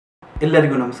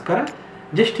ಎಲ್ಲರಿಗೂ ನಮಸ್ಕಾರ.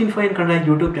 Just info ಇನ್ Kannada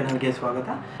YouTube ಚಾನಲ್ಗೆ ಸ್ವಾಗತ.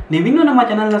 ನೀವಿನ್ನೂ ನಮ್ಮ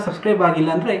ಚಾನಲ್ನ ಸಬ್ಸ್ಕ್ರೈಬ್ ಆಗಿಲ್ಲ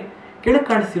ಅಂದರೆ ಕೆಳಗೆ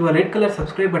ಕಾಣಿಸ್ತಿರುವ ರೆಡ್ ಕಲರ್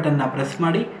ಸಬ್ಸ್ಕ್ರೈಬ್ ಬಟನ್ನ ಪ್ರೆಸ್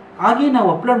ಮಾಡಿ. ಹಾಗೆ ನಾವು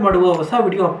ಅಪ್ಲೋಡ್ ಮಾಡುವ ಹೊಸ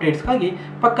ವಿಡಿಯೋ ಅಪ್ಡೇಟ್ಸ್ಗಾಗಿ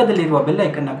ಪಕ್ಕದಲ್ಲಿರುವ ಬೆಲ್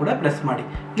ಐಕನ್ನ ಕೂಡ ಪ್ರೆಸ್ ಮಾಡಿ.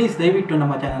 ಪ್ಲೀಸ್ ದಯವಿಟ್ಟು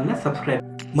ನಮ್ಮ ಚಾನಲ್ನ ಸಬ್ಸ್ಕ್ರೈಬ್.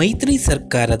 ಮೈತ್ರಿ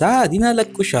ಸರ್ಕಾರದ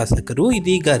 14 ಶಾಸಕರು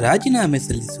ಇದೀಗ ರಾಜೀನಾಮೆ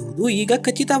ಸಲ್ಲಿಸುವುದು ಈಗ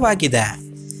ಖಚಿತವಾಗಿದೆ.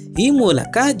 ಈ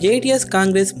ಮೂಲಕ ಜೆಡಿಎಸ್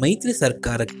ಕಾಂಗ್ರೆಸ್ ಮೈತ್ರಿ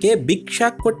ಸರ್ಕಾರಕ್ಕೆ ಬಿಗ್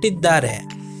ಶಾಕ್ ಕೊಟ್ಟಿದ್ದಾರೆ.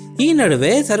 ಈ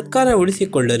ನಡುವೆ ಸರ್ಕಾರ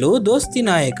ಉಳಿಸಿಕೊಳ್ಳಲು ದೋಸ್ತಿ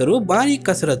ನಾಯಕರು ಭಾರೀ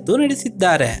ಕಸರತ್ತು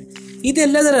ನಡೆಸಿದ್ದಾರೆ.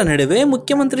 ಇದೆಲ್ಲದರ ನಡುವೆ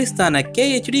ಮುಖ್ಯಮಂತ್ರಿ ಸ್ಥಾನಕ್ಕೆ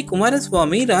ಎಚ್.ಡಿ.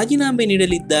 ಕುಮಾರಸ್ವಾಮಿ ರಾಜೀನಾಮೆ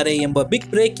ನೀಡಲಿದ್ದಾರೆ ಎಂಬ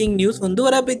ಬಿಗ್ ಬ್ರೇಕಿಂಗ್ ನ್ಯೂಸ್ ಒಂದು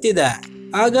ಹೊರಬಿದ್ದಿದೆ.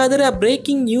 ಹಾಗಾದರೆ ಆ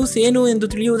ಬ್ರೇಕಿಂಗ್ ನ್ಯೂಸ್ ಏನು ಎಂದು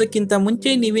ತಿಳಿಯುವುದಕ್ಕಿಂತ ಮುಂಚೆ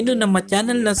ನೀವಿನ್ನೂ ನಮ್ಮ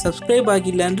ಚಾನೆಲ್ನ ಸಬ್ಸ್ಕ್ರೈಬ್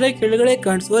ಆಗಿಲ್ಲ ಅಂದರೆ ಕೆಳಗಡೆ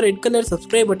ಕಾಣಿಸುವ ರೆಡ್ ಕಲರ್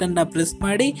ಸಬ್ಸ್ಕ್ರೈಬ್ ಬಟನ್ನ ಪ್ರೆಸ್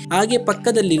ಮಾಡಿ. ಹಾಗೆ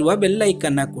ಪಕ್ಕದಲ್ಲಿರುವ ಬೆಲ್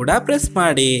ಐಕನ್ನ ಕೂಡ ಪ್ರೆಸ್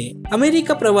ಮಾಡಿ.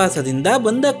 ಅಮೆರಿಕ ಪ್ರವಾಸದಿಂದ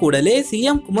ಬಂದ ಕೂಡಲೇ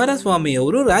ಸಿಎಂ ಕುಮಾರಸ್ವಾಮಿ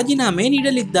ಅವರು ರಾಜೀನಾಮೆ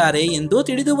ನೀಡಲಿದ್ದಾರೆ ಎಂದು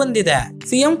ತಿಳಿದು ಬಂದಿದೆ.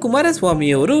 ಸಿಎಂ ಕುಮಾರಸ್ವಾಮಿ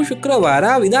ಅವರು ಶುಕ್ರವಾರ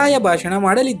ವಿದಾಯ ಭಾಷಣ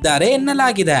ಮಾಡಲಿದ್ದಾರೆ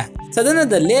ಎನ್ನಲಾಗಿದೆ.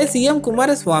 ಸದನದಲ್ಲೇ ಸಿಎಂ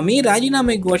ಕುಮಾರಸ್ವಾಮಿ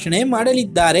ರಾಜೀನಾಮೆ ಘೋಷಣೆ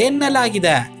ಮಾಡಲಿದ್ದಾರೆ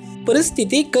ಎನ್ನಲಾಗಿದೆ.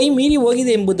 ಪರಿಸ್ಥಿತಿ ಕೈ ಮೀರಿ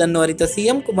ಹೋಗಿದೆ ಎಂಬುದನ್ನು ಅರಿತ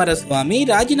ಸಿಎಂ ಕುಮಾರಸ್ವಾಮಿ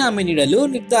ರಾಜೀನಾಮೆ ನೀಡಲು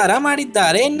ನಿರ್ಧಾರ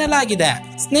ಮಾಡಿದ್ದಾರೆ ಎನ್ನಲಾಗಿದೆ.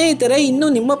 ಸ್ನೇಹಿತರೆ, ಇನ್ನು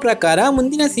ನಿಮ್ಮ ಪ್ರಕಾರ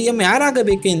ಮುಂದಿನ ಸಿಎಂ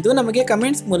ಯಾರಾಗಬೇಕು ಎಂದು ನಮಗೆ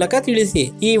ಕಮೆಂಟ್ಸ್ ಮೂಲಕ ತಿಳಿಸಿ.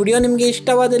 ಈ ವಿಡಿಯೋ ನಿಮಗೆ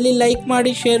ಇಷ್ಟವಾದಲ್ಲಿ ಲೈಕ್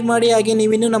ಮಾಡಿ, ಶೇರ್ ಮಾಡಿ. ಹಾಗೆ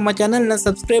ನೀವಿನ್ನೂ ನಮ್ಮ ಚಾನೆಲ್ನ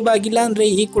ಸಬ್ಸ್ಕ್ರೈಬ್ ಆಗಿಲ್ಲ ಅಂದ್ರೆ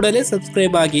ಈ ಕೂಡಲೇ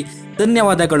ಸಬ್ಸ್ಕ್ರೈಬ್ ಆಗಿ.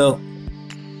 ಧನ್ಯವಾದಗಳು.